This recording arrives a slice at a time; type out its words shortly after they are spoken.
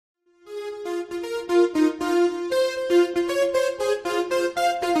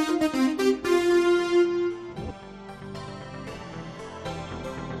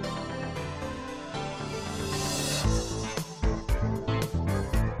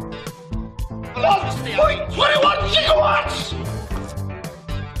1.21 gigawatts!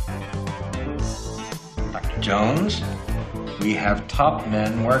 Dr. Jones, we have top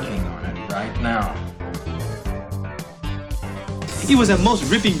men working on it right now. It was a most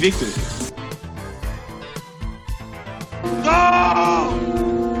ripping victory.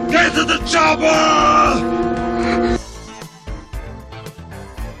 Go! Get to the chopper!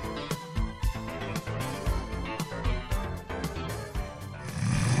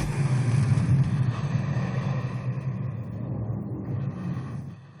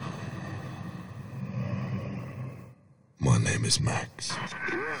 My name is Max.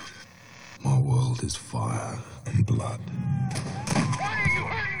 My world is fire and blood.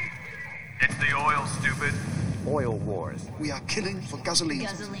 It's the oil, stupid. Oil wars. We are killing for gasoline.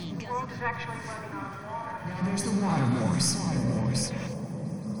 There's the water wars.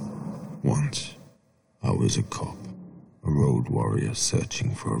 Once, I was a cop, a road warrior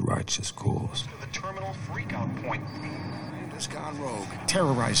searching for a righteous cause. The terminal freakout point. It's gone rogue,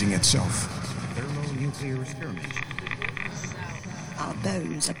 terrorizing itself. Thermonuclear experiments. Our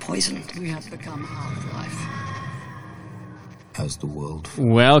bones are poisoned. We have become half-life. As the world...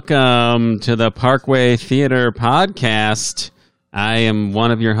 Welcome to the Parkway Theater Podcast. I am one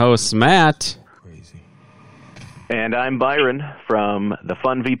of your hosts, Matt. Crazy. And I'm Byron from the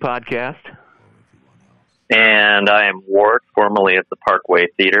Fun V Podcast. And I am Ward, formerly of the Parkway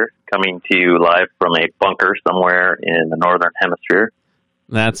Theater, coming to you live from a bunker somewhere in the Northern Hemisphere.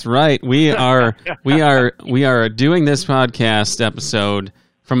 That's right. We are doing this podcast episode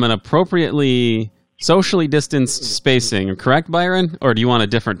from an appropriately socially distanced spacing. Correct, Byron? Or do you want a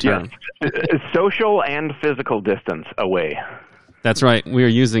different term? Yes. Social and physical distance away. That's right. We are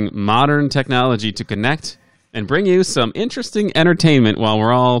using modern technology to connect and bring you some interesting entertainment while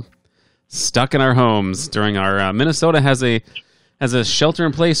we're all stuck in our homes during our Minnesota has a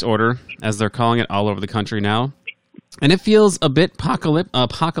shelter-in-place order, as they're calling it all over the country now. And it feels a bit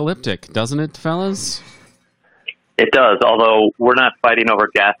apocalyptic, doesn't it, fellas? It does, although we're not fighting over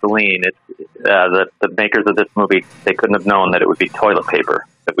gasoline. It's the makers of this movie, they couldn't have known that it would be toilet paper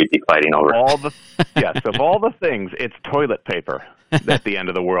that we'd be fighting over. Of all the things, it's toilet paper that the end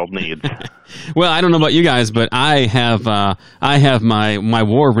of the world needs. Well, I don't know about you guys, but I have my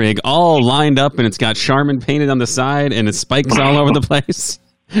war rig all lined up, and it's got Charmin painted on the side, and it spikes all over the place.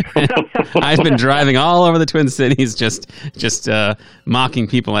 I've been driving all over the Twin Cities, just mocking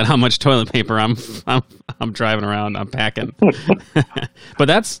people at how much toilet paper I'm driving around. I'm packing. But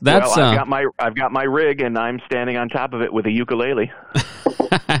that's. Well, I've got my rig, and I'm standing on top of it with a ukulele.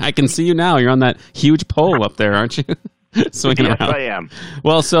 I can see you now. You're on that huge pole up there, aren't you? Swinging yes, around. I am.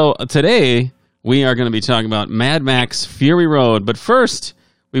 Well, so today we are going to be talking about Mad Max Fury Road, but first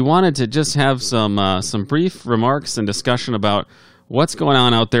we wanted to just have some brief remarks and discussion about what's going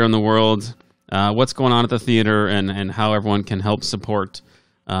on out there in the world, what's going on at the theater, and how everyone can help support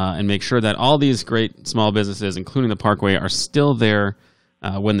and make sure that all these great small businesses, including the Parkway, are still there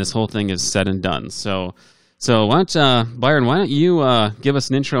when this whole thing is said and done. So why don't, Byron, why don't you give us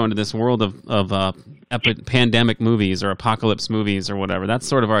an intro into this world of pandemic movies or apocalypse movies or whatever? That's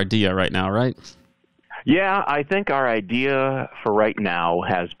sort of our idea right now, right? Yeah, I think our idea for right now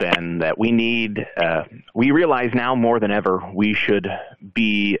has been that we realize now more than ever we should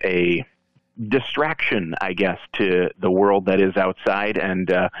be a distraction, I guess, to the world that is outside.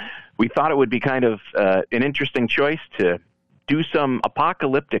 And we thought it would be kind of an interesting choice to do some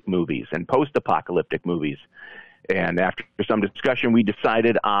apocalyptic movies and post-apocalyptic movies. And after some discussion, we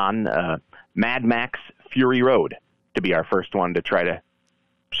decided on Mad Max Fury Road to be our first one to try to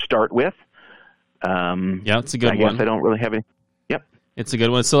start with. Yeah, it's a good one. I guess I don't really have any. Yep. It's a good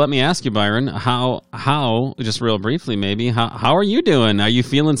one. So let me ask you, Byron, how just real briefly maybe, how are you doing? Are you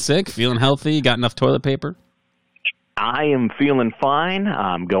feeling sick, feeling healthy, got enough toilet paper? I am feeling fine.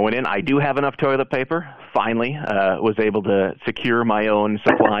 I'm going in. I do have enough toilet paper. Finally, was able to secure my own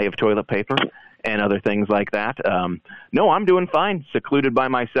supply of toilet paper and other things like that. No, I'm doing fine, secluded by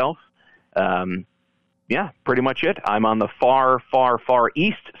myself. Yeah, pretty much it. I'm on the far, far, far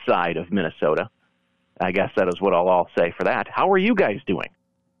east side of Minnesota. I guess that is what I'll all say for that. How are you guys doing?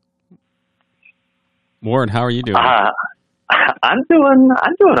 Ward, how are you doing? I'm doing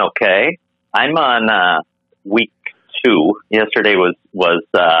okay. I'm on week 2. Yesterday was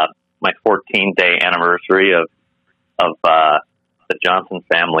my 14-day anniversary of the Johnson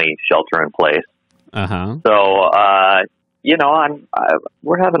family shelter in place. Uh-huh. So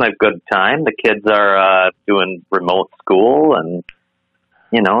we're having a good time. The kids are doing remote school, and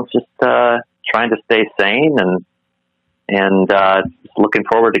just trying to stay sane and just looking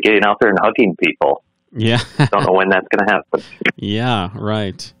forward to getting out there and hugging people. Yeah. Don't know when that's going to happen. Yeah,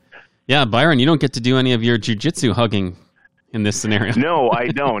 right. Yeah, Byron, you don't get to do any of your jiu-jitsu hugging in this scenario. No, I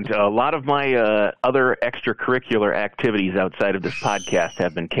don't. A lot of my other extracurricular activities outside of this podcast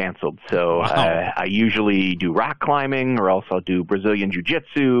have been canceled. So Wow. I usually do rock climbing, or else I'll do Brazilian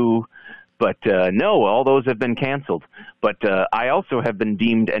jiu-jitsu. But no, all those have been canceled. But I also have been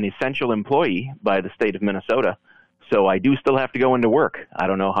deemed an essential employee by the state of Minnesota. So I do still have to go into work. I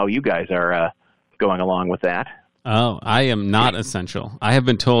don't know how you guys are going along with that. Oh, I am not essential. I have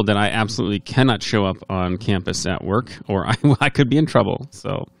been told that I absolutely cannot show up on campus at work, or I could be in trouble.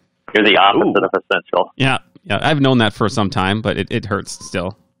 So You're the opposite of essential. yeah, I've known that for some time, but it hurts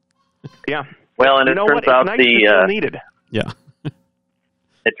still. Yeah. Well, and You it know turns what? out It's nice to feel needed. Yeah.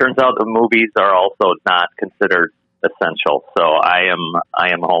 it turns out the movies are also not considered essential. So I am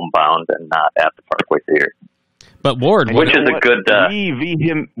homebound and not at the Parkway Theater. But Ward, which is a good.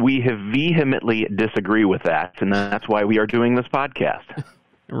 We have vehemently disagree with that, and that's why we are doing this podcast.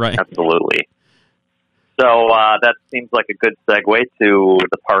 Right. Absolutely. So that seems like a good segue to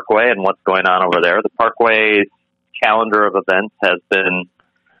the Parkway and what's going on over there. The Parkway's calendar of events has been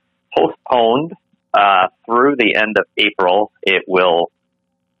postponed through the end of April. It will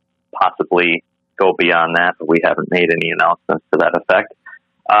possibly go beyond that, but we haven't made any announcements to that effect.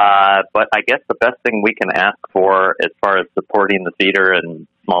 But I guess the best thing we can ask for as far as supporting the theater and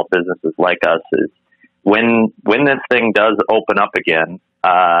small businesses like us is when this thing does open up again,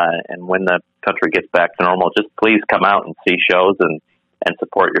 and when the country gets back to normal, just please come out and see shows and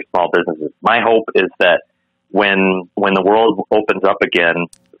support your small businesses. My hope is that when the world opens up again,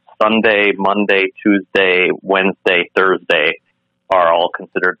 Sunday, Monday, Tuesday, Wednesday, Thursday are all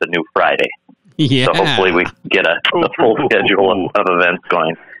considered the new Friday. Yeah. So hopefully we get a full schedule of events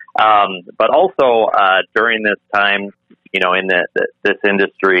going. But also during this time, in this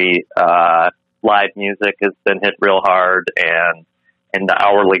industry, live music has been hit real hard, and the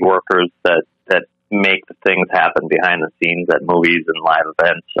hourly workers that make the things happen behind the scenes at movies and live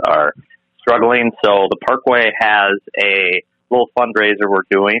events are struggling. So the Parkway has a little fundraiser we're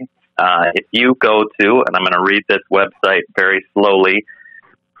doing. If you go to, and I'm going to read this website very slowly,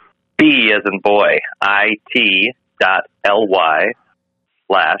 B as in boy,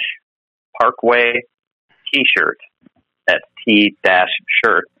 it.ly/Parkway T-shirt. That's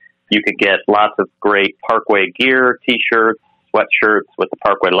T-shirt. You could get lots of great Parkway gear, T-shirts, sweatshirts with the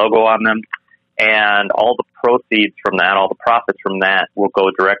Parkway logo on them. And all the proceeds from that, all the profits from that will go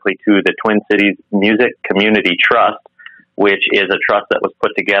directly to the Twin Cities Music Community Trust, which is a trust that was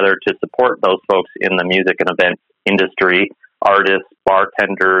put together to support those folks in the music and event industry, artists,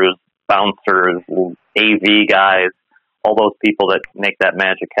 bartenders, bouncers, AV guys, all those people that make that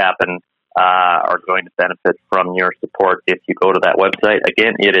magic happen are going to benefit from your support if you go to that website.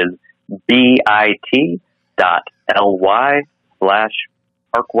 Again, it is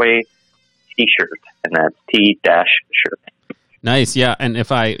bit.ly/Parkway T-shirt, and that's T-shirt. Nice, yeah. And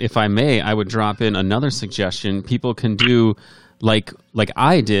if I may, I would drop in another suggestion. People can do like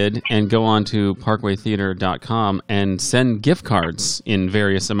I did and go on to parkwaytheater.com and send gift cards in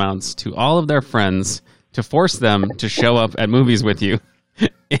various amounts to all of their friends to force them to show up at movies with you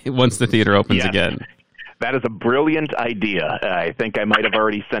once the theater opens again. That is a brilliant idea. I think I might have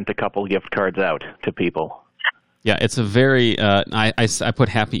already sent a couple gift cards out to people. Yeah, it's a very. I put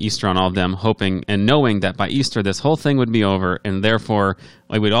Happy Easter on all of them, hoping and knowing that by Easter this whole thing would be over, and therefore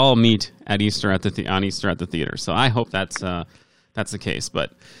we'd all meet at Easter at the theater. So I hope that's the case.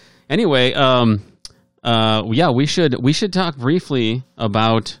 But anyway, we should talk briefly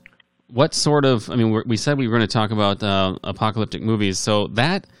about what sort of. I mean, we said we were going to talk about apocalyptic movies, so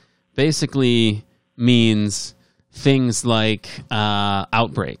that basically means things like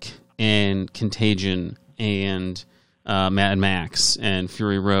Outbreak and Contagion and Mad Max and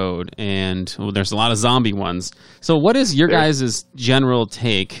Fury Road, and there's a lot of zombie ones. So what is your guys' general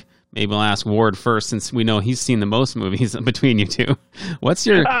take? Maybe I'll ask Ward first, since we know he's seen the most movies between you two. What's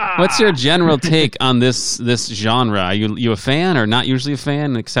your general take on this genre? Are you a fan or not usually a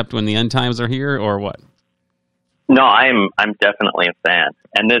fan, except when the end times are here, or what? No, I'm definitely a fan,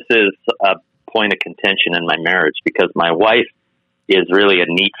 and this is a point of contention in my marriage because my wife is really a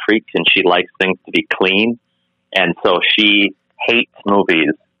neat freak and she likes things to be clean, and so she hates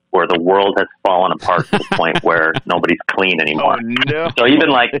movies where the world has fallen apart to the point where nobody's clean anymore. Oh, no. So even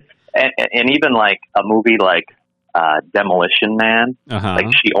like a movie like Demolition Man,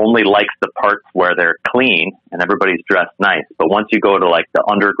 like she only likes the parts where they're clean and everybody's dressed nice. But once you go to like the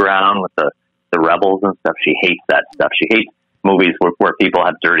underground with the rebels and stuff, she hates that stuff. She hates movies where people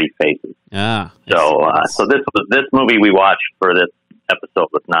have dirty faces. Yeah. So this movie we watched for this episode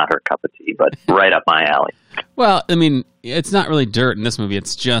was not her cup of tea, but right up my alley. Well, I mean, it's not really dirt in this movie.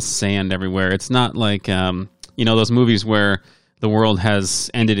 It's just sand everywhere. It's not like, those movies where the world has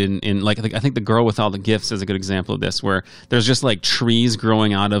ended in like, I think The Girl with All the Gifts is a good example of this, where there's just like trees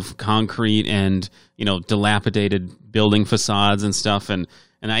growing out of concrete and, dilapidated building facades and stuff. And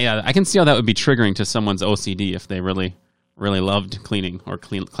I can see how that would be triggering to someone's OCD if they really loved cleaning or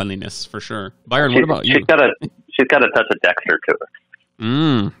cleanliness, for sure. Byron, what about you? She's got a touch of Dexter to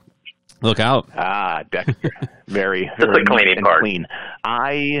her. Look out. Dexter. Very the cleaning and part. Clean.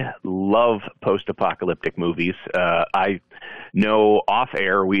 I love post-apocalyptic movies. I know off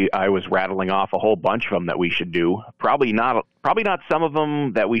air I was rattling off a whole bunch of them that we should do. Probably not some of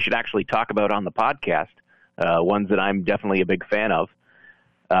them that we should actually talk about on the podcast. Ones that I'm definitely a big fan of.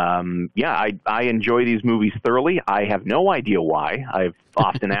 I enjoy these movies thoroughly. I have no idea why. I've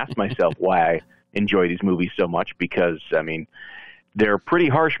often asked myself why I enjoy these movies so much, because, I mean, they're pretty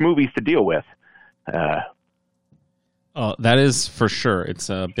harsh movies to deal with. That is for sure. It's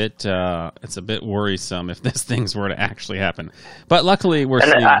a bit worrisome if these things were to actually happen. But luckily, we're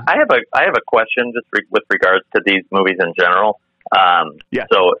seeing. I have a question just with regards to these movies in general.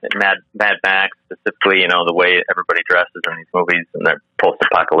 So Mad Max specifically, the way everybody dresses in these movies and their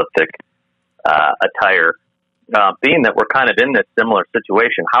post-apocalyptic attire. Being that we're kind of in this similar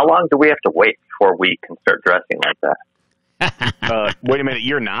situation, how long do we have to wait before we can start dressing like that? Wait a minute,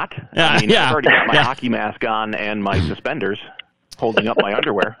 you're not? I've already got my hockey mask on and my suspenders holding up my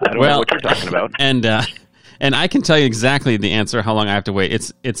underwear. I don't know what you're talking about. And I can tell you exactly the answer, how long I have to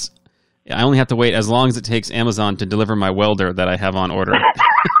wait. I only have to wait as long as it takes Amazon to deliver my welder that I have on order.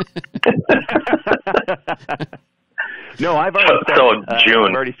 No, I've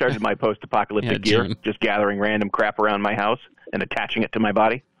already started my post-apocalyptic gear, June. just gathering random crap around my house and attaching it to my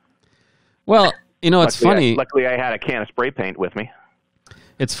body. Well, it's funny. Luckily, I had a can of spray paint with me.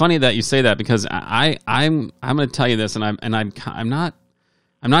 It's funny that you say that, because I'm going to tell you this, and I'm not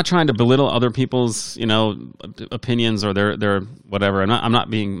trying to belittle other people's opinions or their whatever. I'm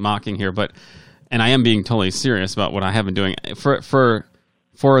not being mocking here, and I am being totally serious about what I have been doing for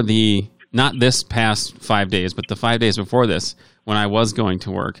the, not this past 5 days, but the 5 days before this, when I was going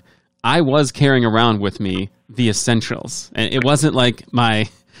to work. I was carrying around with me the essentials, and it wasn't like my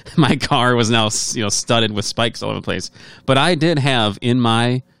car was now studded with spikes all over the place. But I did have in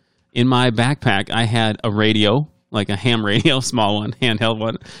my backpack, I had a radio, like a ham radio, small one, handheld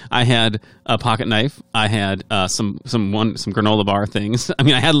one. I had a pocket knife. I had some granola bar things. I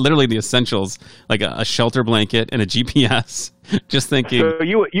mean, I had literally the essentials, like a shelter blanket and a GPS. Just thinking. So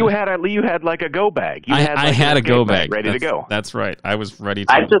you had like a go bag. I had a go bag ready to go. That's right. I was ready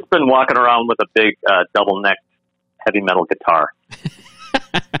to. I've just been walking around with a big double-necked heavy metal guitar.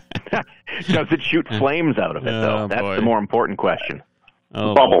 Does it shoot flames out of it, though? That's the more important question.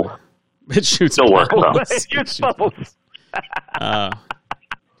 Bubbles. Boy. It shoots Still works, though. It shoots bubbles.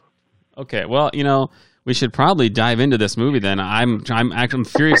 Okay, well, we should probably dive into this movie then. I'm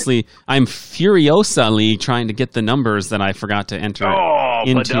furiously trying to get the numbers that I forgot to enter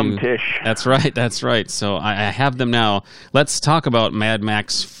into. That's right. So I have them now. Let's talk about Mad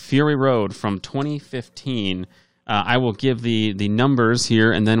Max Fury Road from 2015. I will give the numbers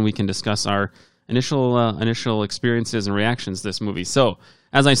here, and then we can discuss our initial experiences and reactions to this movie. So,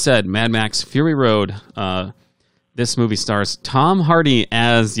 as I said, Mad Max Fury Road. This movie stars Tom Hardy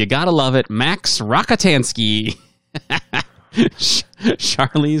as, you gotta love it, Max Rockatansky,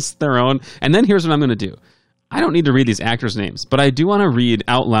 Charlize Theron. And then here's what I'm going to do. I don't need to read these actors' names, but I do want to read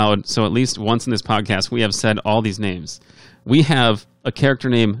out loud, so at least once in this podcast we have said all these names. We have a character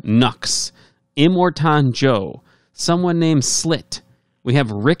named Nux, Immortan Joe, someone named Slit. We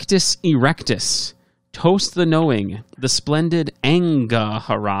have Rictus Erectus, Toast the Knowing, the Splendid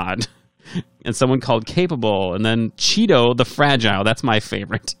Angaharad, and someone called Capable, and then Cheeto the Fragile. That's my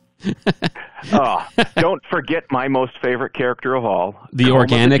favorite. Don't forget my most favorite character of all. The Coma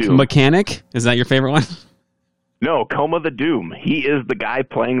Organic the Mechanic? Is that your favorite one? No, Coma the Doom. He is the guy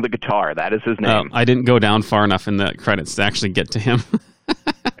playing the guitar. That is his name. I didn't go down far enough in the credits to actually get to him.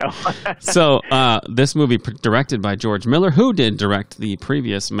 So this movie directed by George Miller, who did direct the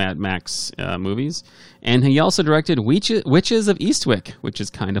previous Mad Max movies, and he also directed Witches of Eastwick, which is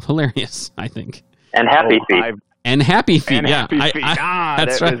kind of hilarious, I think. And Happy Feet. And Happy Feet, yeah. Happy Feet.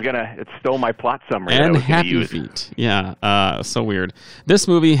 That's right. It stole my plot summary. And Happy Feet, yeah. So weird. This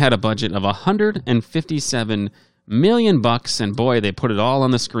movie had a budget of $157 million, and boy, they put it all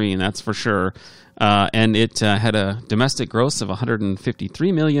on the screen. That's for sure. And it had a domestic gross of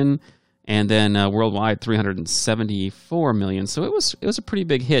 $153 million, and then worldwide $374 million. So it was a pretty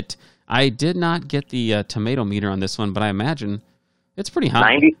big hit. I did not get the tomato meter on this one, but I imagine It's pretty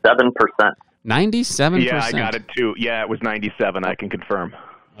high. 97%. 97%. Yeah, I got it too. Yeah, it was 97. I can confirm.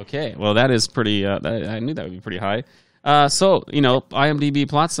 Okay, well, that is pretty. I knew that would be pretty high. So, IMDb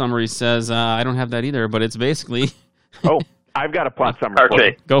plot summary says I don't have that either, but it's basically. Oh, I've got a plot summary.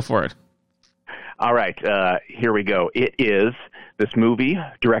 Okay. Go for it. All right, here we go. It is this movie,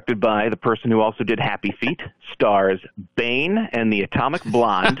 directed by the person who also did Happy Feet, stars Bane and the Atomic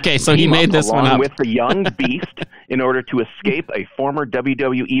Blonde. Okay, so he made this one along up. with the young Beast in order to escape a former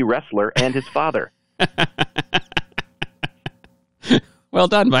WWE wrestler and his father. Well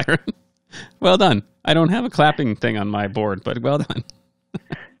done, Byron. Well done. I don't have a clapping thing on my board, but well done.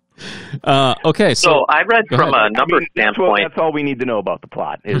 Okay, so I read from a number standpoint. That's all we need to know about the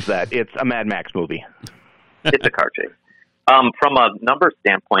plot, is that it's a Mad Max movie. It's a car chase. From a number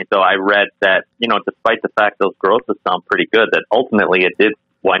standpoint, though, I read that, despite the fact those grosses sound pretty good, that ultimately it did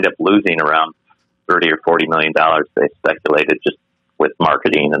wind up losing around $30 or $40 million, they speculated, just with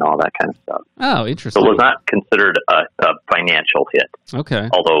marketing and all that kind of stuff. Oh, interesting. So it was not considered a financial hit. Okay.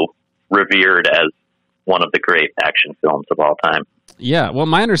 Although revered as one of the great action films of all time. Yeah, well,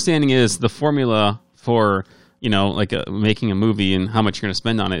 my understanding is the formula for, making a movie and how much you're going to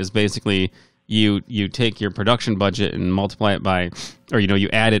spend on it is basically you take your production budget and multiply it by, or, you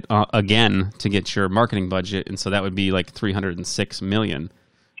add it again to get your marketing budget, and so that would be like $306 million.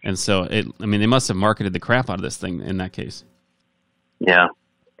 And so, they must have marketed the crap out of this thing in that case. Yeah.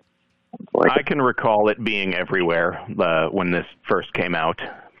 I can recall it being everywhere when this first came out,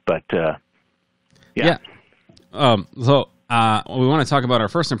 but yeah. So we want to talk about our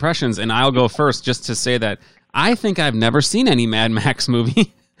first impressions, and I'll go first just to say that I think I've never seen any Mad Max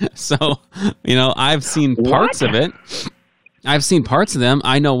movie. So, I've seen parts of it. I've seen parts of them.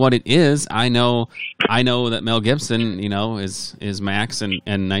 I know what it is. I know that Mel Gibson, is Max in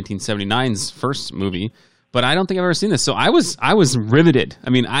 1979's first movie. But I don't think I've ever seen this. So I was riveted.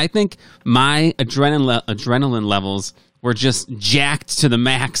 I think my adrenaline levels were just jacked to the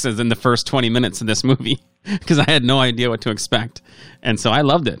max as in the first 20 minutes of this movie because I had no idea what to expect. And so I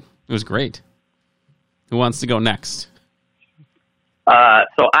loved it. It was great. Who wants to go next?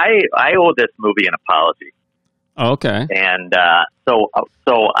 So I owe this movie an apology. Oh, okay. And so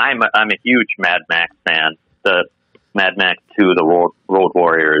I'm a huge Mad Max fan. The Mad Max 2, The Road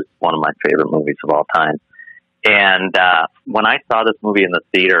Warrior, is one of my favorite movies of all time. And when I saw this movie in the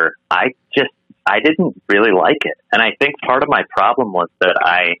theater, I didn't really like it. And I think part of my problem was that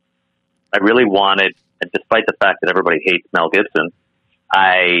I really wanted, and despite the fact that everybody hates Mel Gibson,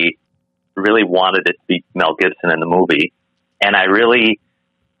 I really wanted it to be Mel Gibson in the movie. And I really,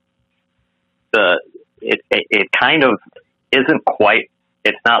 it kind of isn't quite,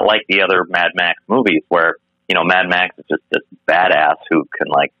 it's not like the other Mad Max movies where, Mad Max is just this badass who can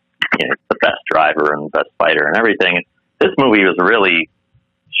the best driver and best fighter and everything. This movie was really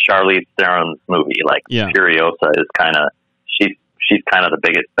Charlize Theron's movie. Furiosa is she's kind of the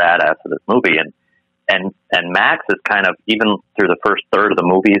biggest badass of this movie, and Max is kind of, even through the first third of the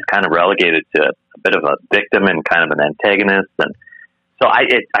movie, is kind of relegated to a bit of a victim and kind of an antagonist, and so I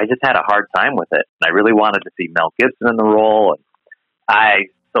just had a hard time with it, and I really wanted to see Mel Gibson in the role, and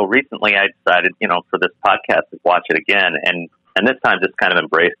so recently I decided, for this podcast to watch it again, and this time just kind of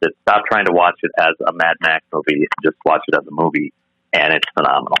embraced it. Stop trying to watch it as a Mad Max movie. Just watch it as a movie, and it's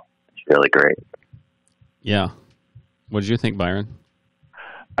phenomenal. It's really great. Yeah. What did you think, Byron?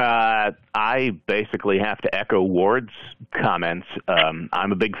 I basically have to echo Ward's comments.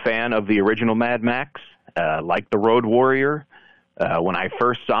 I'm a big fan of the original Mad Max, like The Road Warrior. When I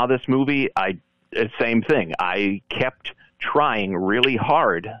first saw this movie, same thing. I kept trying really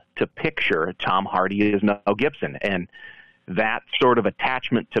hard to picture Tom Hardy as Mel Gibson, and that sort of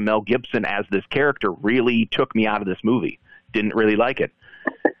attachment to Mel Gibson as this character really took me out of this movie. Didn't really like it.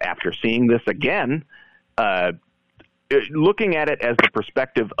 After seeing this again, looking at it as the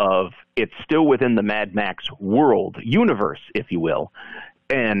perspective of it's still within the Mad Max world, universe, if you will,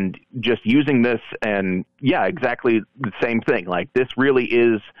 and just using this, and yeah, exactly the same thing. Like, this really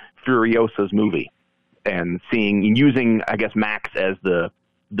is Furiosa's movie, and using, I guess, Max as the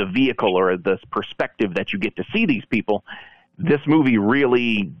vehicle or the perspective that you get to see these people. This movie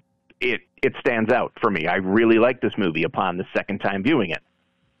really, it stands out for me. I really like this movie upon the second time viewing it,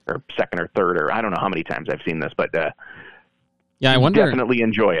 or second or third, or I don't know how many times I've seen this, but yeah, I wonder, definitely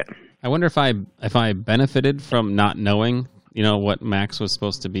enjoy it. I wonder if I benefited from not knowing, what Max was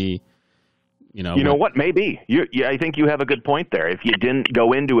supposed to be. You know what? Maybe. I think you have a good point there. If you didn't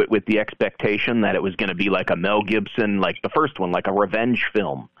go into it with the expectation that it was going to be like a Mel Gibson, like the first one, like a revenge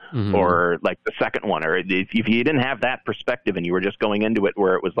film, mm-hmm. or like the second one, or if you didn't have that perspective and you were just going into it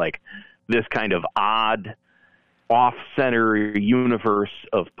where it was like this kind of odd off-center universe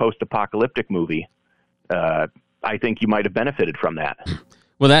of post-apocalyptic movie, I think you might have benefited from that.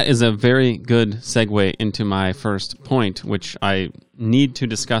 Well, that is a very good segue into my first point, which I need to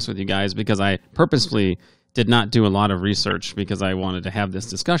discuss with you guys because I purposefully did not do a lot of research because I wanted to have this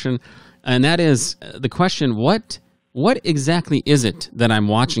discussion. And that is the question, what exactly is it that I'm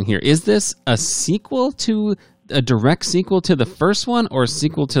watching here? Is this a direct sequel to the first one, or a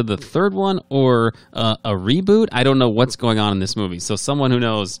sequel to the third one, or a reboot? I don't know what's going on in this movie. So someone who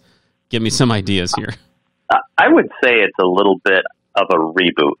knows, give me some ideas here. I would say it's a little bit of a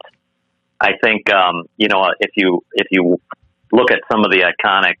reboot. I think, if you look at some of the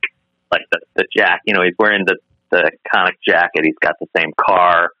iconic, like the jacket, he's wearing the iconic jacket, he's got the same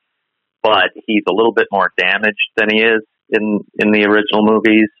car, but he's a little bit more damaged than he is in the original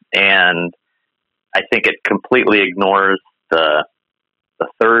movies, and I think it completely ignores the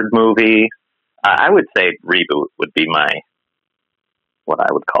third movie. I would say reboot would be what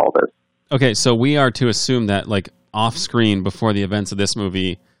I would call this. Okay, so we are to assume that, like, off screen before the events of this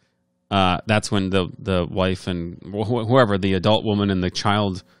movie, that's when the wife and whoever, the adult woman and the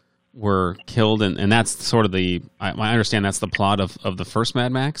child, were killed, and that's sort of I understand that's the plot of the first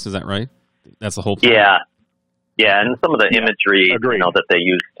Mad Max. Is that right? That's the whole plot? Yeah, and some of the imagery that they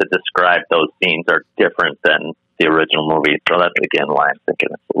use to describe those scenes are different than the original movie. So that's again why I'm thinking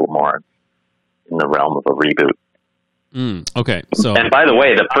it's a little more in the realm of a reboot. Okay, so and by the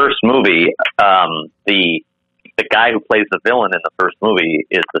way, the first movie, the guy who plays the villain in the first movie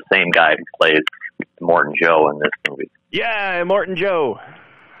is the same guy who plays Morton Joe in this movie. Yeah, Morton Joe.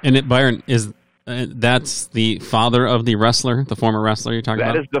 And Byron, that's the father of the wrestler, the former wrestler you're talking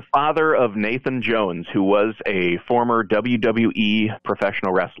about? That is the father of Nathan Jones, who was a former WWE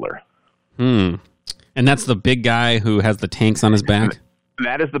professional wrestler. And that's the big guy who has the tanks on his back?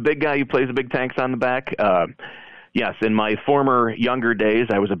 That is the big guy who plays the big tanks on the back. Yes, in my former younger days,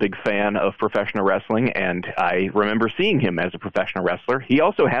 I was a big fan of professional wrestling, and I remember seeing him as a professional wrestler. He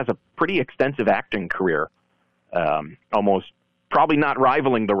also has a pretty extensive acting career, almost probably not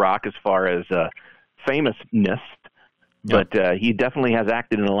rivaling The Rock as far as famousness, but he definitely has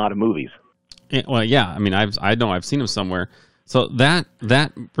acted in a lot of movies. Well, yeah, I mean, I know I've seen him somewhere. So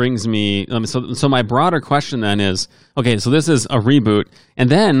that brings me. So my broader question then is, okay, so this is a reboot, and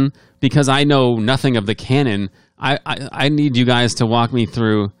then because I know nothing of the canon, I need you guys to walk me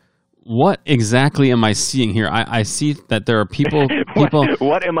through what exactly am I seeing here. I see that there are people.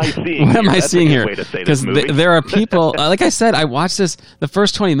 What am I seeing? What am I seeing here? Because there are people. Like I said, I watched this. The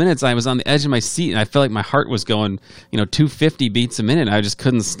first 20 minutes, I was on the edge of my seat, and I felt like my heart was going, 250 beats a minute. I just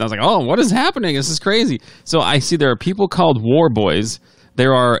couldn't. I was like, oh, what is happening? This is crazy. So I see there are people called War Boys.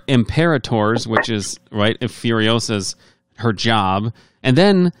 There are Imperators, which is right if Furiosa's her job, and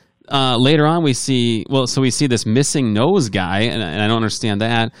then. Later on, we see this missing nose guy, and I don't understand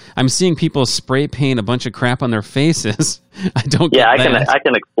that. I'm seeing people spray paint a bunch of crap on their faces. I don't. Yeah, get that. I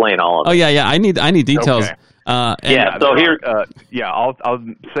can explain all of it. Oh yeah. I need details. Okay. So here, I'll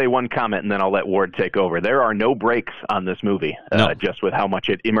say one comment and then I'll let Ward take over. There are no breaks on this movie, just with how much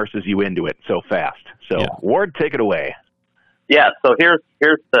it immerses you into it so fast. So Ward, take it away. Yeah. So here's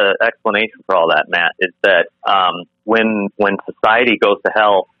the explanation for all that, Matt. Is that when society goes to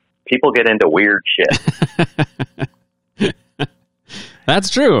hell, people get into weird shit. That's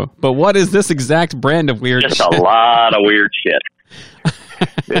true. But what is this exact brand of weird shit? Just a lot of weird shit.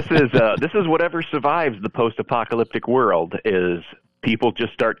 This is whatever survives the post-apocalyptic world is people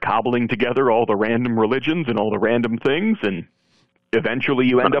just start cobbling together all the random religions and all the random things, and eventually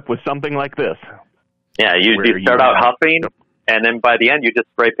you end up with something like this. Yeah, you start out huffing, and then by the end you just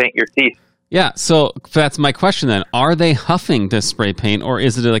spray paint your teeth. Yeah, so that's my question then. Are they huffing this spray paint, or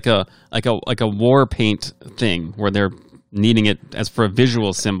is it like a war paint thing where they're needing it as for a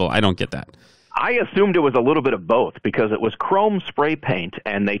visual symbol? I don't get that. I assumed it was a little bit of both because it was chrome spray paint,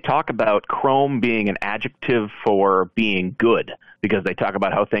 and they talk about chrome being an adjective for being good because they talk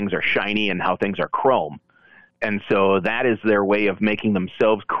about how things are shiny and how things are chrome. And so that is their way of making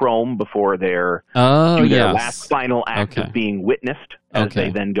themselves chrome before their last final act of being witnessed as they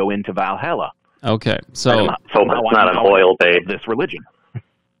then go into Valhalla. Okay, so it's not an oil-based this religion.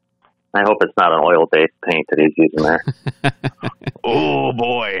 I hope it's not an oil-based paint that he's using there. Oh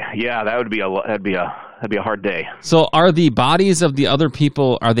boy, yeah, that'd be a hard day. So, are the bodies of the other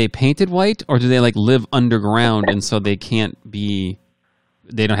people painted white, or do they live underground and so they can't be?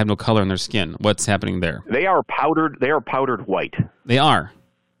 They don't have no color in their skin. What's happening there? They are powdered. They are powdered white. They are.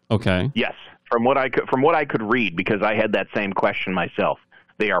 Okay. Yes, from what I could read, because I had that same question myself.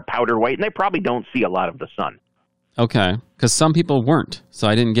 They are powdered white, and they probably don't see a lot of the sun. Okay, because some people weren't, so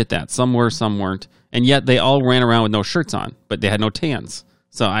I didn't get that. Some were, some weren't, and yet they all ran around with no shirts on, but they had no tans.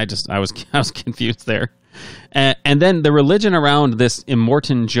 So I was confused there. And then the religion around this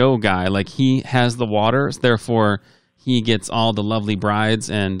Immortan Joe guy, like he has the waters, therefore he gets all the lovely brides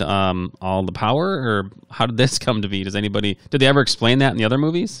and all the power, or how did this come to be? Did they ever explain that in the other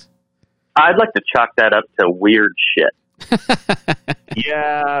movies? I'd like to chalk that up to weird shit.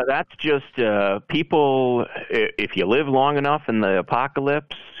 Yeah, that's just people. If you live long enough in the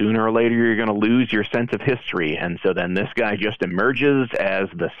apocalypse, sooner or later you're going to lose your sense of history. And so then this guy just emerges as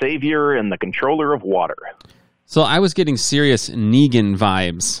the savior and the controller of water. So I was getting serious Negan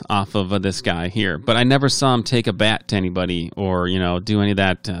vibes off of this guy here, but I never saw him take a bat to anybody or, do any of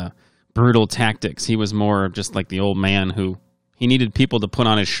that brutal tactics. He was more just like the old man who he needed people to put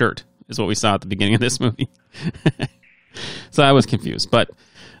on his shirt, is what we saw at the beginning of this movie. So I was confused, but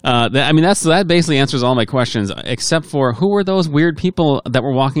that basically answers all my questions, except for who were those weird people that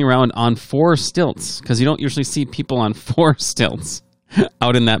were walking around on 4 stilts? Because you don't usually see people on 4 stilts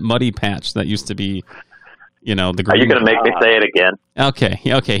out in that muddy patch that used to be, the green. Are you going to make me say it again?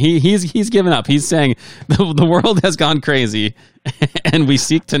 Okay. He's given up. He's saying the world has gone crazy, and we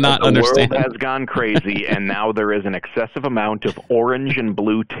seek to not understand. The world has gone crazy, and now there is an excessive amount of orange and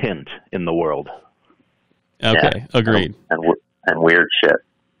blue tint in the world. Okay, agreed. And weird shit.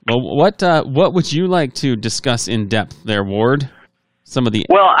 Well, what would you like to discuss in depth there, Ward?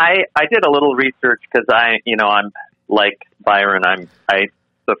 Well, I did a little research because I'm like Byron.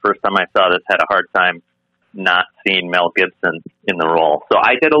 The first time I saw this had a hard time not seeing Mel Gibson in the role. So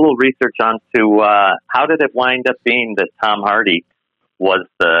I did a little research onto how did it wind up being that Tom Hardy was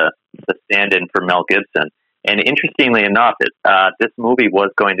the stand-in for Mel Gibson. And interestingly enough, this movie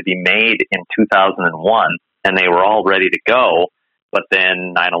was going to be made in 2001. And they were all ready to go, but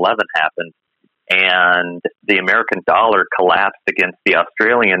then 9/11 happened, and the American dollar collapsed against the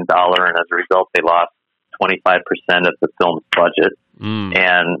Australian dollar, and as a result, they lost 25% of the film's budget,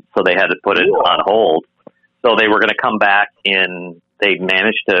 and so they had to put it on hold. So they were going to come back they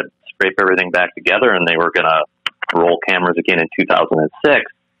managed to scrape everything back together, and they were going to roll cameras again in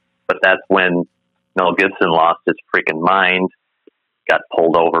 2006, but that's when Mel Gibson lost his freaking mind, got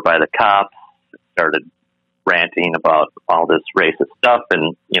pulled over by the cops, started ranting about all this racist stuff,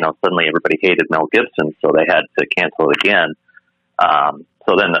 and suddenly everybody hated Mel Gibson, so they had to cancel it again.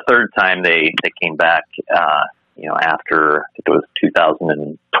 So then the third time they came back, after I think it was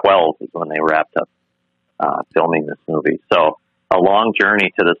 2012 is when they wrapped up filming this movie. So a long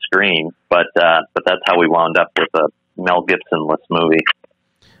journey to the screen, but that's how we wound up with a Mel Gibson-less movie.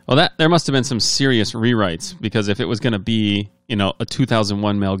 Well, there must have been some serious rewrites, because if it was going to be a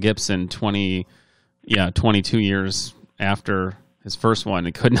 2001 Mel Gibson 22 years after his first one,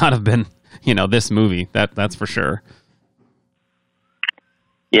 it could not have been, this movie. That's for sure.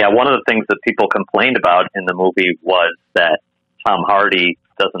 Yeah, one of the things that people complained about in the movie was that Tom Hardy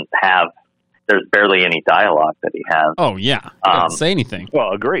there's barely any dialogue that he has. Oh, yeah. He doesn't say anything.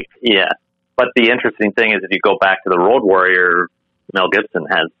 Well, agree. Yeah. But the interesting thing is, if you go back to The Road Warrior, Mel Gibson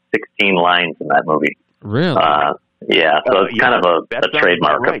has 16 lines in that movie. Really? Yeah, so it's kind of a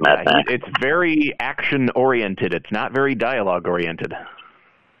trademark of Mad Max. It's very action-oriented. It's not very dialogue-oriented.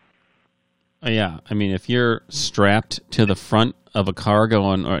 Yeah, I mean, if you're strapped to the front of a car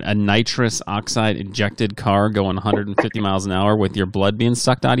or a nitrous oxide injected car going 150 miles an hour with your blood being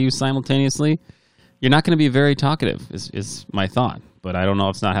sucked out of you simultaneously, you're not going to be very talkative, is my thought. But I don't know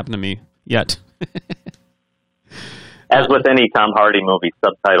if it's not happened to me yet. As with any Tom Hardy movie,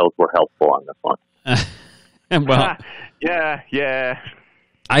 subtitles were helpful on this one. Well, yeah.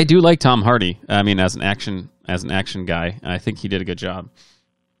 I do like Tom Hardy. I mean, as an action guy, I think he did a good job.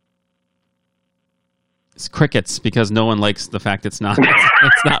 It's crickets, because no one likes the fact it's not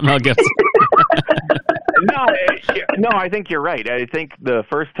Mel Gibson. No, I think you're right. I think the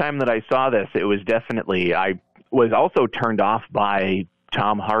first time that I saw this, it was definitely, I was also turned off by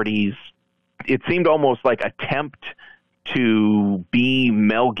Tom Hardy's, it seemed almost like attempt to be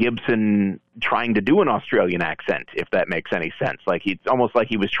Mel Gibson trying to do an Australian accent, if that makes any sense. Like, it's almost like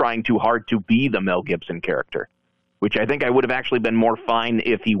he was trying too hard to be the Mel Gibson character, which I think I would have actually been more fine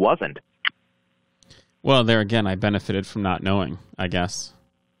if he wasn't. Well, there again, I benefited from not knowing, I guess.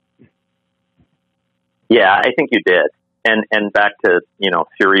 Yeah, I think you did. And back to,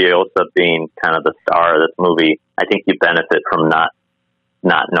 Furiosa being kind of the star of this movie, I think you benefit from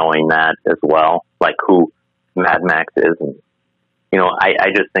not knowing that as well, like who Mad Max is. And,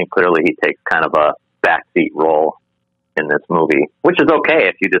 I just think clearly he takes kind of a backseat role in this movie, which is okay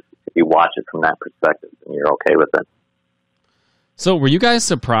if you watch it from that perspective and you're okay with it. So, were you guys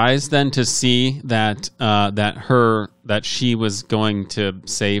surprised then to see that that she was going to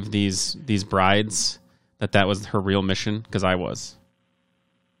save these brides? That was her real mission? Because I was.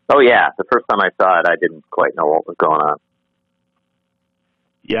 Oh yeah, the first time I saw it, I didn't quite know what was going on.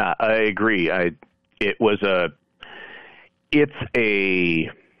 Yeah, I agree. It's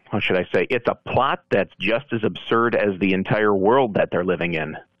a plot that's just as absurd as the entire world that they're living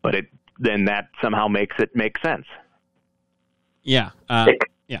in, but then that somehow makes it make sense. Yeah.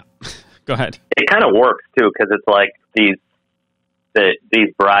 Yeah. Go ahead. It kind of works too, because it's like these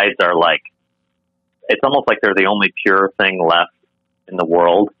brides are like, it's almost like they're the only pure thing left in the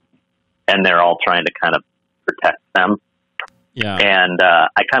world, and they're all trying to kind of protect them. Yeah. And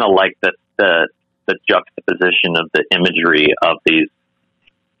I kind of like the juxtaposition of the imagery of these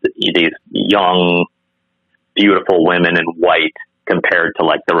young, beautiful women in white compared to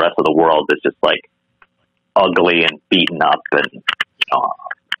like the rest of the world that's just like ugly and beaten up and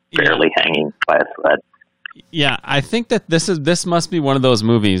barely hanging by a thread. Yeah, I think that this must be one of those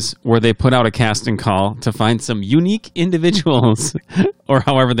movies where they put out a casting call to find some unique individuals, or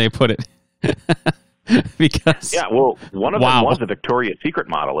however they put it. Because one of them was a Victoria's Secret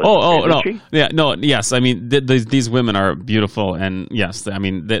model. No, she? Yeah, no, yes. I mean, these women are beautiful, and yes, I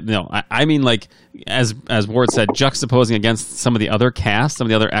mean, I mean, like as Ward said, juxtaposing against some of the other cast, some of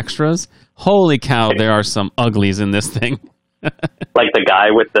the other extras. Holy cow, there are some uglies in this thing. Like the guy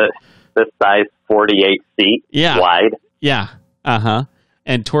with the size 48 feet wide. Yeah.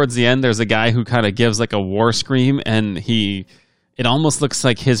 And towards the end, there's a guy who kind of gives like a war scream, and it almost looks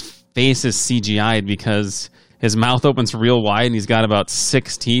like his face is CGI'd because his mouth opens real wide, and he's got about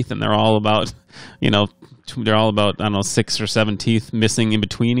 6 teeth, and they're all about, I don't know, 6 or 7 teeth missing in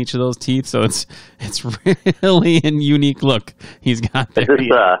between each of those teeth. So it's really a unique look he's got there.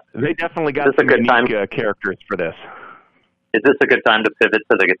 They definitely got some unique characters for this. Is this a good time to pivot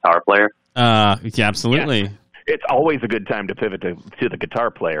to the guitar player? Yeah, absolutely. Yes. It's always a good time to pivot to the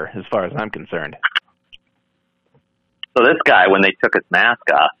guitar player, as far as I'm concerned. So this guy, when they took his mask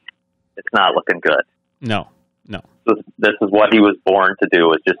off, it's not looking good. No. This is what he was born to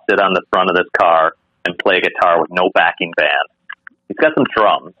do, is just sit on the front of this car and play guitar with no backing band. He's got some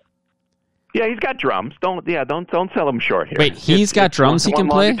drums. Yeah, he's got drums. Don't sell him short here. Wait, he's got drums he can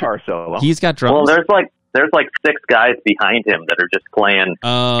play? Guitar solo. He's got drums? Well, there's like 6 guys behind him that are just playing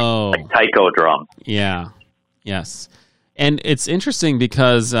like taiko drums. Yeah. Yes. And it's interesting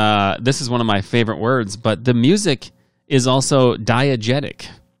because this is one of my favorite words, but the music is also diegetic.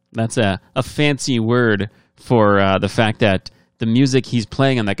 That's a fancy word for the fact that the music he's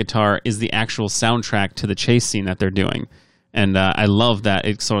playing on that guitar is the actual soundtrack to the chase scene that they're doing. And I love that.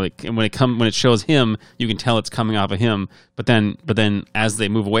 It's sort of like when it shows him, you can tell it's coming off of him. But then as they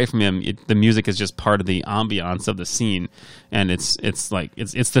move away from him, the music is just part of the ambiance of the scene, and it's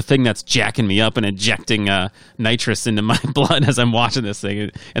the thing that's jacking me up and injecting nitrous into my blood as I'm watching this thing.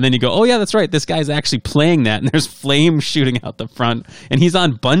 And then you go, oh yeah, that's right. This guy's actually playing that, and there's flames shooting out the front, and he's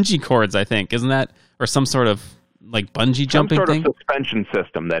on bungee cords, I think, isn't that, or some sort of like bungee jumping some sort thing? Of suspension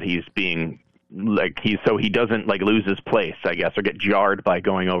system that he's being. So he doesn't like lose his place, I guess, or get jarred by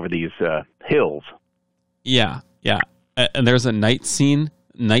going over these hills. Yeah. And there's a night scene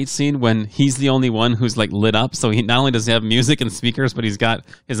when he's the only one who's like lit up. So he not only does he have music and speakers, but he's got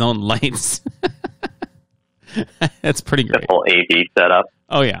his own lights. That's pretty great. The whole AV setup.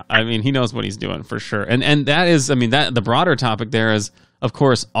 Oh yeah, I mean he knows what he's doing for sure. And that is, I mean, that the broader topic there is, of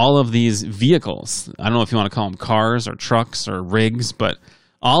course, all of these vehicles. I don't know if you want to call them cars or trucks or rigs, but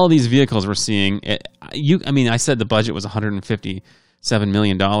all of these vehicles we're seeing, I said the budget was $157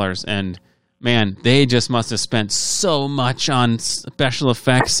 million, and man, they just must have spent so much on special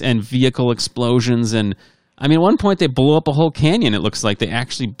effects and vehicle explosions. And I mean, at one point they blew up a whole canyon. It looks like they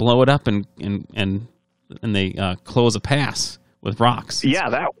actually blow it up and they close a pass with rocks. Yeah,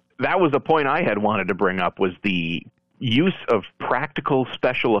 that was a point I had wanted to bring up, was the use of practical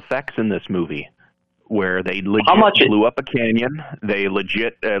special effects in this movie, where they legit blew up a canyon. They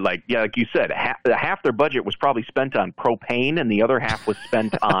legit, like you said, half their budget was probably spent on propane, and the other half was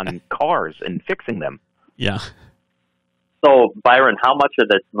spent on cars and fixing them. Yeah. So, Byron, how much of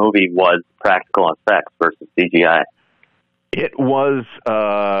this movie was practical effects versus CGI? It was,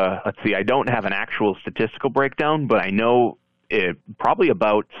 let's see, I don't have an actual statistical breakdown, but I know probably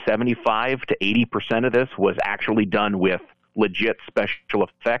about 75 to 80% of this was actually done with legit special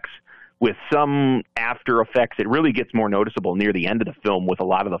effects. With some after effects, it really gets more noticeable near the end of the film with a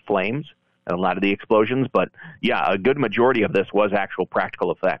lot of the flames and a lot of the explosions. But yeah, a good majority of this was actual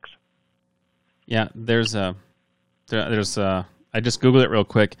practical effects. Yeah, I just Googled it real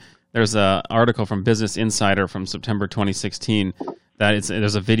quick. there's a article from Business Insider from September 2016 that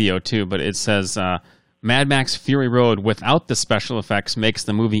there's a video too, but it says Mad Max Fury Road without the special effects makes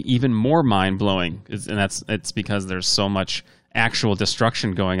the movie even more mind-blowing, and it's because there's so much actual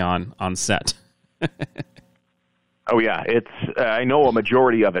destruction going on set. Oh yeah, I know a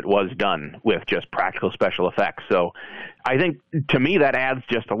majority of it was done with just practical special effects. So I think to me that adds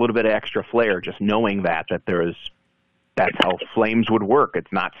just a little bit of extra flair, just knowing that's how flames would work.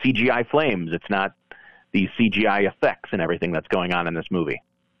 It's not CGI flames. It's not these CGI effects and everything that's going on in this movie.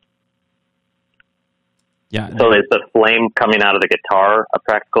 Yeah. So is the flame coming out of the guitar a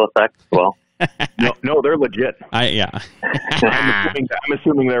practical effect as well? No, they're legit. Yeah. I'm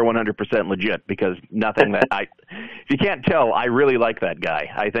assuming they're 100% legit because nothing that if you can't tell, I really like that guy.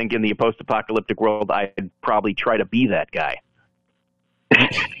 I think in the post-apocalyptic world, I'd probably try to be that guy.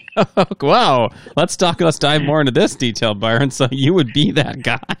 Wow. Let's dive more into this detail, Byron. So you would be that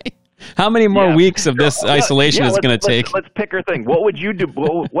guy. How many more weeks of this isolation is going to take? Let's pick her thing. What would you do?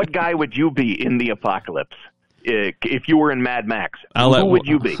 What guy would you be in the apocalypse? If you were in Mad Max, who would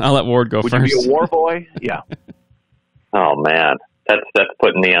you be? I'll let Ward go first. Would you be a war boy? Yeah. Oh man, that's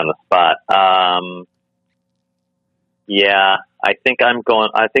putting me on the spot. Yeah, I think I'm going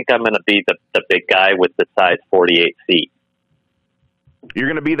to be the big guy with the size 48 feet. You're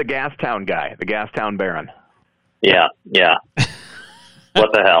going to be the Gastown guy, the Gastown Baron. Yeah.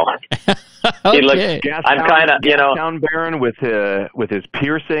 What the hell? Okay. He looks, I'm kind of, Gastown Baron with his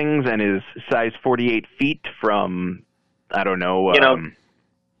piercings and his size 48 feet from, I don't know,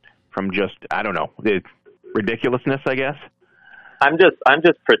 from just, I don't know, the ridiculousness, I guess. I'm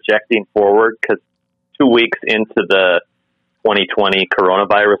just projecting forward because 2 weeks into the 2020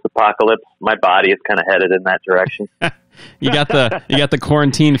 coronavirus apocalypse, my body is kind of headed in that direction. You got the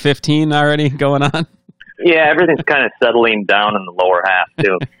quarantine 15 already going on? Yeah, everything's kind of settling down in the lower half,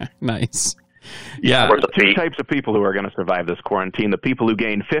 too. Nice. Yeah. There's two types of people who are going to survive this quarantine. The people who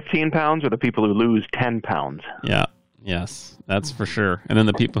gain 15 pounds or the people who lose 10 pounds. Yeah. Yes, that's for sure. And then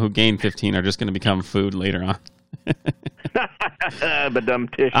the people who gain 15 are just going to become food later on.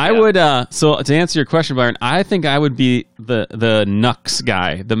 I would, so to answer your question, Byron, I think I would be the Nux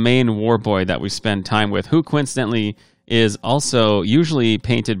guy, the main war boy that we spend time with, who coincidentally is also usually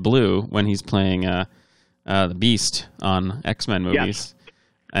painted blue when he's playing the Beast on X-Men movies.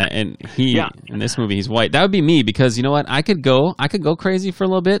 Yes. And in this movie, he's white. That would be me because you know what? I could go crazy for a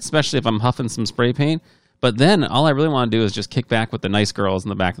little bit, especially if I'm huffing some spray paint. But then all I really want to do is just kick back with the nice girls in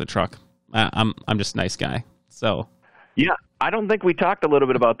the back of the truck. I'm just a nice guy. So. Yeah, I don't think we talked a little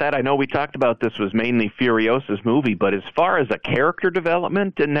bit about that. I know we talked about this was mainly Furiosa's movie, but as far as a character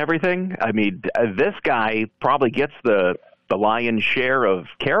development and everything, I mean, this guy probably gets the lion's share of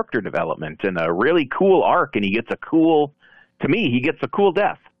character development and a really cool arc, and he gets a cool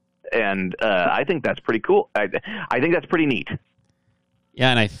death. And I think that's pretty cool. I think that's pretty neat. Yeah,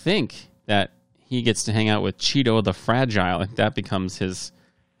 and I think that he gets to hang out with Cheeto the Fragile. Like that becomes his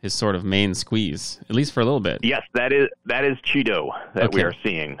sort of main squeeze, at least for a little bit. Yes, that is Cheeto that we are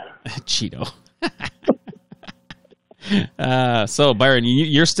seeing. Cheeto. So Byron,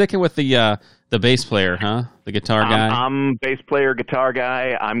 you're sticking with the bass player, huh? The guitar guy. I'm bass player, guitar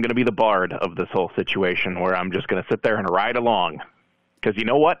guy. I'm going to be the bard of this whole situation, where I'm just going to sit there and ride along. Because you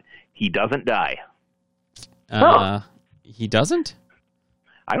know what? He doesn't die. He doesn't?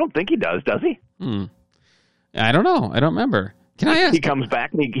 I don't think he does he? I don't know. I don't remember. Can I ask? He comes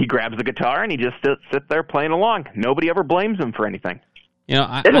back and he grabs the guitar and he just sits there playing along. Nobody ever blames him for anything. You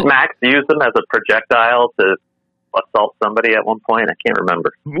know, didn't Max use them as a projectile to assault somebody at one point? I can't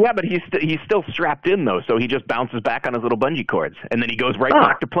remember. Yeah, but he's still strapped in though, so he just bounces back on his little bungee cords, and then he goes right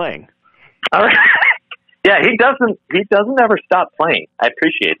back to playing. All right. Yeah, he doesn't ever stop playing. I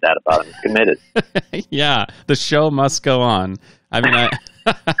appreciate that about him. He's committed. Yeah, the show must go on. I mean,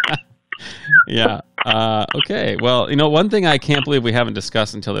 yeah. Okay. Well, you know, one thing I can't believe we haven't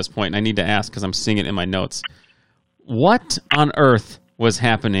discussed until this point, and I need to ask because I'm seeing it in my notes. What on earth was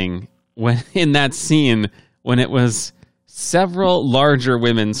happening when in that scene when it was several larger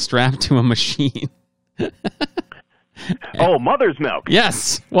women strapped to a machine? Oh, mother's milk.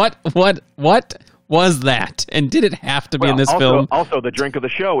 Yes. What was that? And did it have to be in this film? Also, the drink of the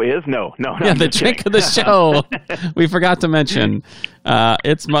show is no. Yeah, the drink of the show. We forgot to mention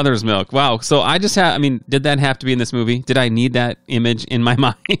it's mother's milk. Wow. So did that have to be in this movie? Did I need that image in my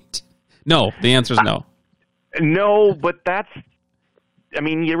mind? No. The answer is no. No, but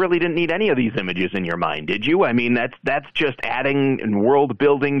you really didn't need any of these images in your mind, did you? I mean, that's just adding world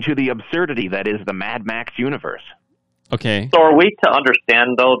building to the absurdity that is the Mad Max universe. Okay. So are we to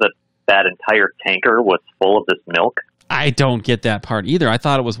understand though that entire tanker was full of this milk? I don't get that part either. I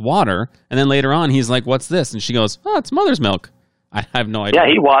thought it was water, and then later on he's like, "What's this?" And she goes, "Oh, it's mother's milk." I have no idea.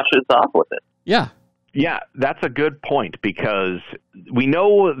 Yeah, he washes off with it. Yeah. Yeah, that's a good point because we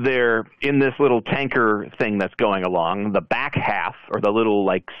know they're in this little tanker thing that's going along. The back half or the little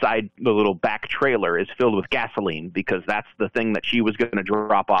back trailer is filled with gasoline because that's the thing that she was going to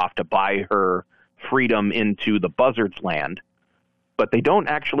drop off to buy her freedom into the buzzard's land. But they don't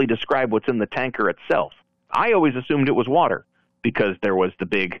actually describe what's in the tanker itself. I always assumed it was water because there was the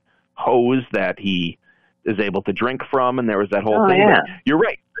big hose that he is able to drink from, and there was that whole thing. Yeah. But you're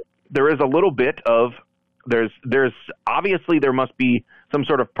right. There is a little bit of there's obviously there must be some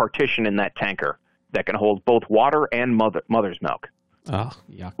sort of partition in that tanker that can hold both water and mother's milk. Oh,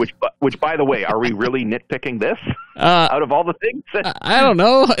 yeah. Which by the way, are we really nitpicking this out of all the things? I don't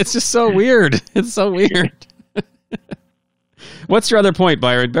know. It's just so weird. It's so weird. What's your other point,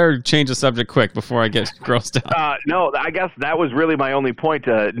 Byron? Better change the subject quick before I get grossed out. No, I guess that was really my only point.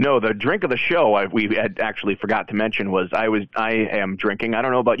 No, the drink of the show we had actually forgot to mention was I am drinking. I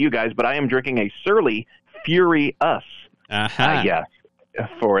don't know about you guys, but I am drinking a Surly Fury Us. Yes,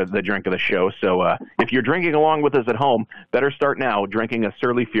 for the drink of the show. So if you're drinking along with us at home, better start now drinking a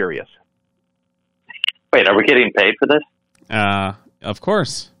Surly Furious. Wait, are we getting paid for this? Of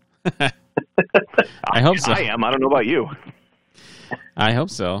course. I hope so. I am. I don't know about you. I hope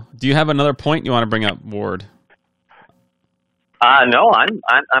so. Do you have another point you want to bring up, Ward? No, I'm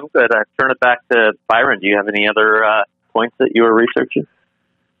good. I turn it back to Byron. Do you have any other points that you were researching?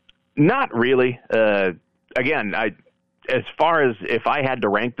 Not really. Again, as far as if I had to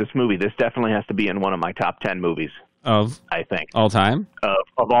rank this movie, this definitely has to be in one of my top 10 movies. I think all time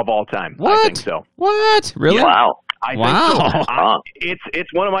of all time. What? I think so. What? Really? Yeah. Wow. I think so.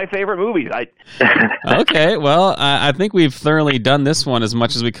 It's one of my favorite movies. Okay, well, I think we've thoroughly done this one as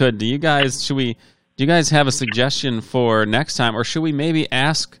much as we could. Do you guys have a suggestion for next time, or should we maybe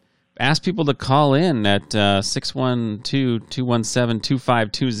ask people to call in at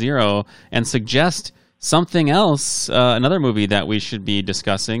 612-217-2520 and suggest something else, another movie that we should be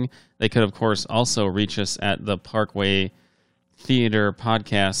discussing? They could, of course, also reach us at the Parkway Theater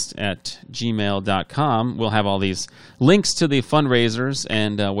Podcast at gmail.com. We'll have all these links to the fundraisers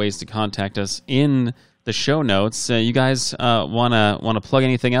and ways to contact us in the show notes. You guys want to plug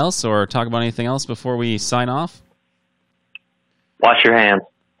anything else or talk about anything else before we sign off? Wash your hands.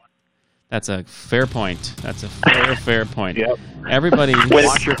 That's a fair point. That's a fair point. Yep. Everybody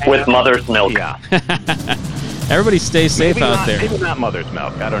with mother's milk. Yeah. Everybody stay safe out there. Maybe not mother's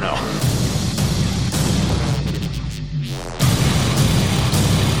milk. I don't know.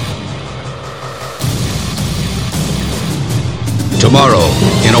 Tomorrow,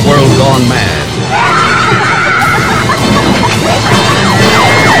 in a world gone mad,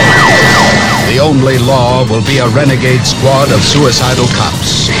 the only law will be a renegade squad of suicidal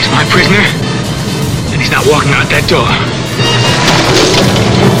cops. He's my prisoner, and he's not walking out that door.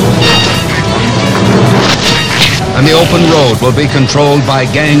 And the open road will be controlled by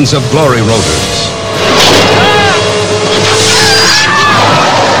gangs of glory roaders.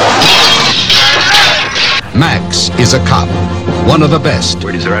 Max is a cop, one of the best.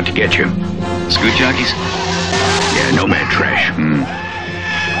 Where does they're out to get you? Scoot jockeys? Yeah, nomad trash.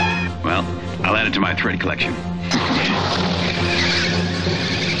 Well, I'll add it to my thread collection.